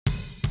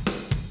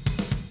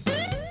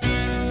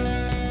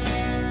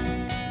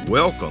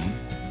Welcome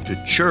to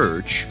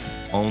Church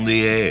on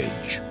the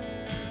Edge,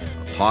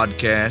 a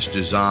podcast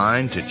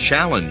designed to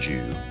challenge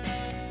you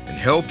and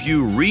help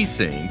you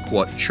rethink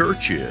what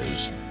church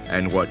is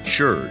and what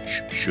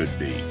church should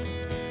be.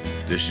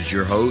 This is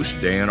your host,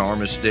 Dan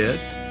Armistead.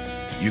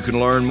 You can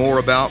learn more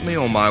about me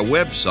on my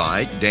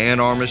website,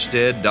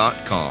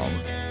 danarmistead.com,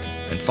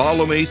 and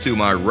follow me through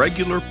my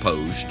regular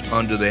post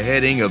under the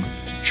heading of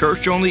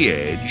Church on the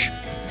Edge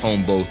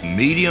on both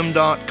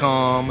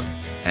medium.com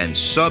and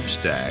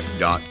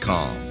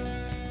substack.com,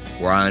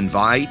 where I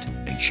invite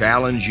and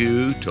challenge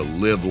you to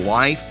live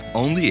life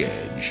on the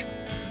edge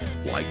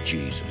like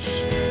Jesus.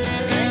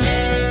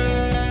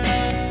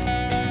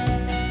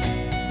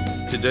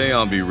 Today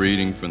I'll be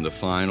reading from the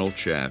final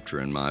chapter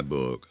in my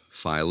book,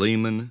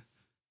 Philemon,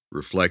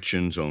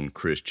 Reflections on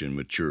Christian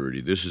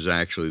Maturity. This is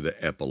actually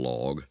the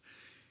epilogue.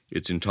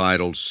 It's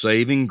entitled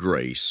Saving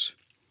Grace,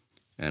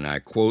 and I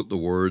quote the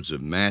words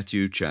of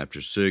Matthew chapter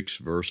 6,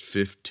 verse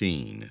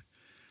 15.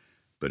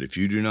 But if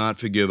you do not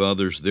forgive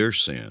others their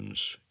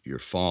sins, your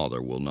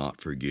Father will not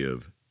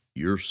forgive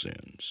your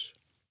sins.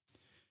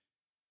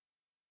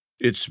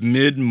 It's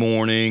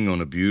mid-morning on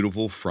a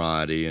beautiful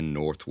Friday in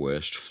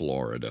Northwest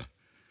Florida.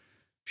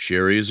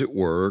 Sherry is at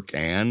work,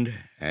 and,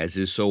 as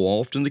is so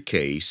often the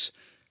case,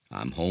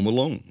 I'm home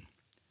alone.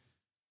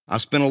 I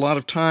spent a lot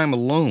of time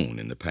alone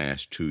in the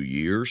past 2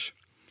 years.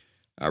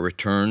 I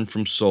returned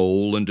from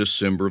Seoul in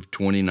December of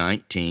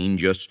 2019,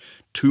 just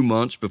 2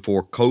 months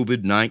before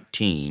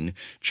COVID-19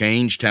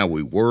 changed how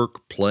we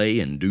work, play,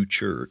 and do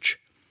church.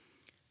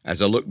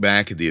 As I look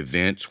back at the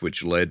events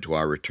which led to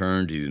our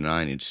return to the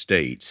United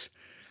States,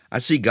 I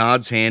see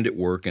God's hand at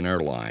work in our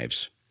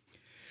lives.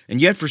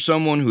 And yet for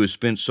someone who has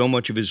spent so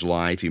much of his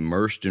life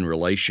immersed in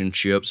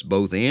relationships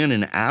both in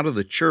and out of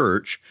the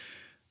church,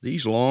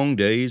 these long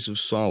days of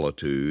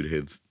solitude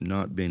have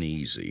not been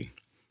easy.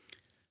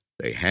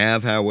 They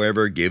have,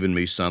 however, given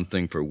me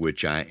something for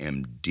which I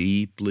am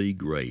deeply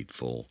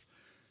grateful.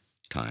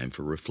 Time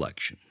for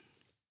reflection.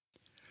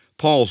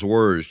 Paul's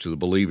words to the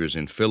believers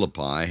in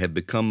Philippi have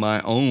become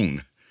my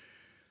own.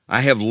 I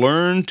have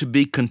learned to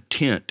be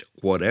content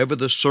whatever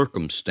the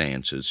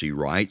circumstances, he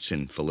writes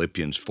in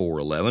Philippians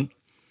 4:11.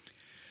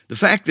 The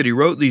fact that he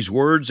wrote these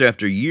words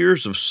after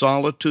years of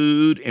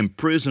solitude,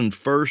 imprisoned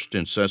first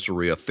in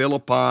Caesarea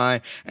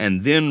Philippi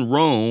and then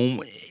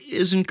Rome,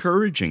 is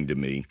encouraging to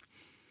me.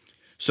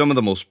 Some of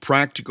the most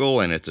practical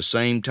and at the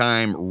same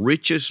time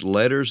richest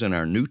letters in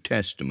our New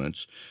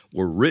Testaments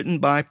were written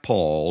by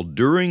Paul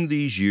during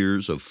these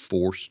years of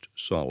forced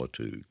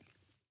solitude.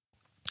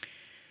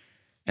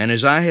 And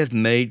as I have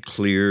made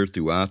clear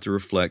throughout the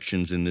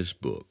reflections in this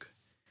book,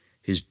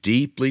 his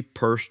deeply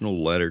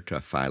personal letter to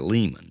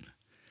Philemon,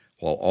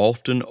 while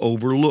often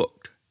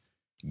overlooked,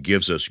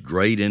 gives us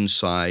great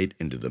insight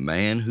into the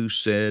man who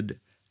said,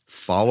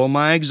 "Follow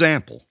my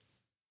example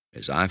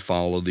as I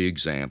follow the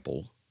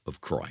example of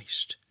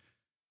Christ."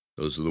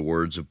 Those are the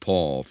words of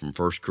Paul from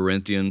 1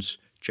 Corinthians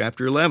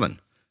chapter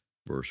 11,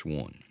 verse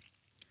 1.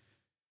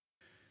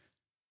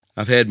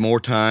 I've had more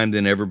time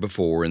than ever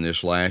before in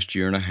this last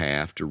year and a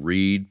half to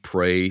read,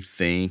 pray,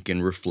 think,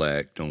 and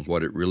reflect on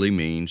what it really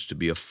means to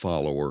be a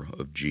follower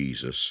of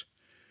Jesus.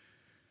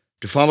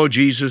 To follow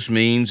Jesus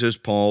means, as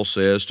Paul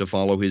says, to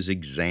follow his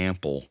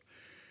example.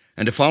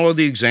 And to follow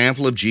the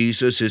example of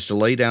Jesus is to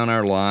lay down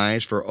our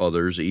lives for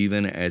others,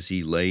 even as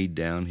he laid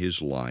down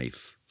his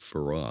life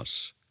for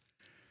us.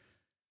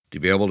 To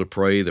be able to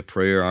pray the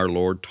prayer our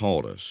Lord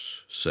taught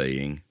us,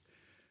 saying,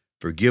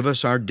 "Forgive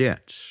us our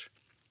debts,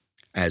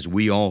 as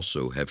we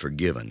also have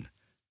forgiven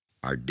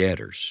our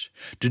debtors."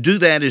 To do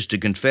that is to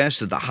confess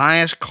that the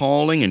highest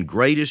calling and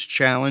greatest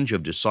challenge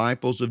of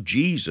disciples of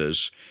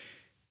Jesus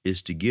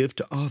is to give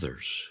to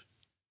others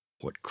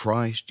what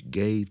Christ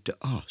gave to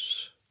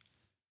us,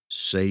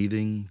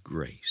 saving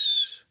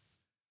grace.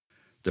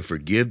 The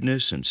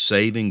forgiveness and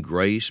saving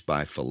grace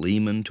by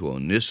Philemon to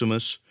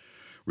Onesimus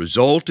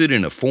resulted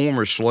in a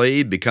former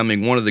slave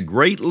becoming one of the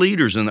great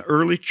leaders in the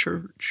early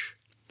church.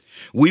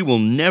 We will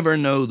never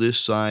know this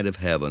side of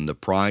heaven the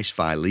price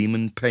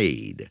Philemon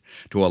paid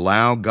to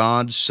allow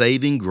God's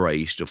saving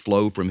grace to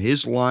flow from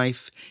his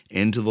life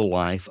into the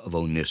life of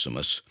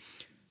Onesimus.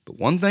 But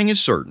one thing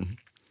is certain,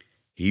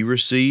 he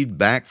received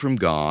back from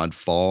God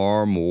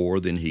far more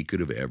than he could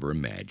have ever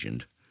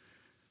imagined.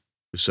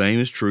 The same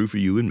is true for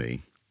you and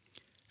me.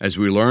 As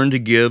we learn to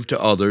give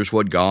to others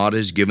what God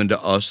has given to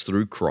us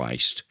through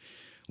Christ,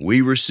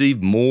 we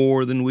receive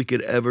more than we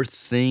could ever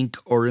think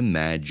or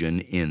imagine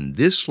in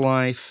this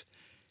life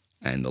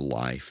and the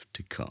life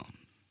to come.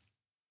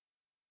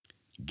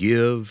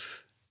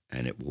 Give,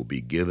 and it will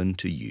be given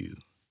to you.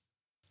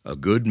 A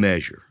good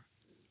measure,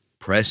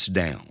 pressed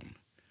down,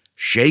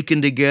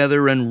 shaken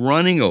together, and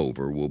running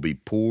over will be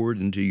poured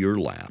into your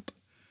lap.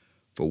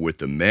 For with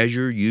the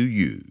measure you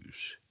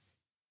use,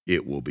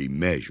 it will be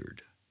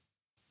measured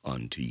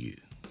unto you.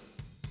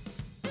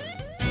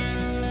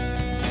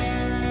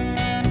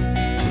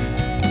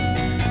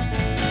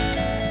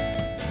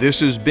 This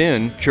has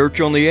been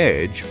Church on the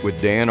Edge with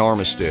Dan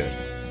Armistead,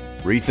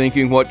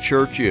 rethinking what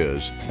church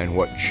is and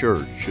what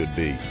church should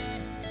be.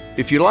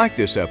 If you like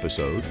this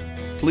episode,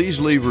 please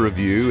leave a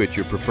review at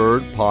your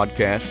preferred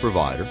podcast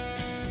provider.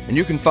 And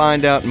you can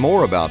find out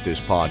more about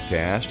this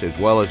podcast, as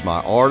well as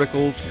my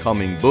articles,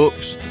 coming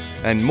books,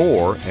 and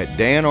more at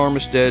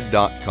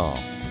danarmistead.com.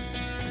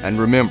 And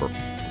remember,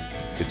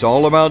 it's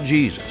all about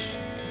Jesus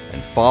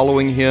and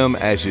following Him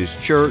as His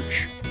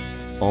church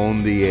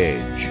on the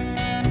edge.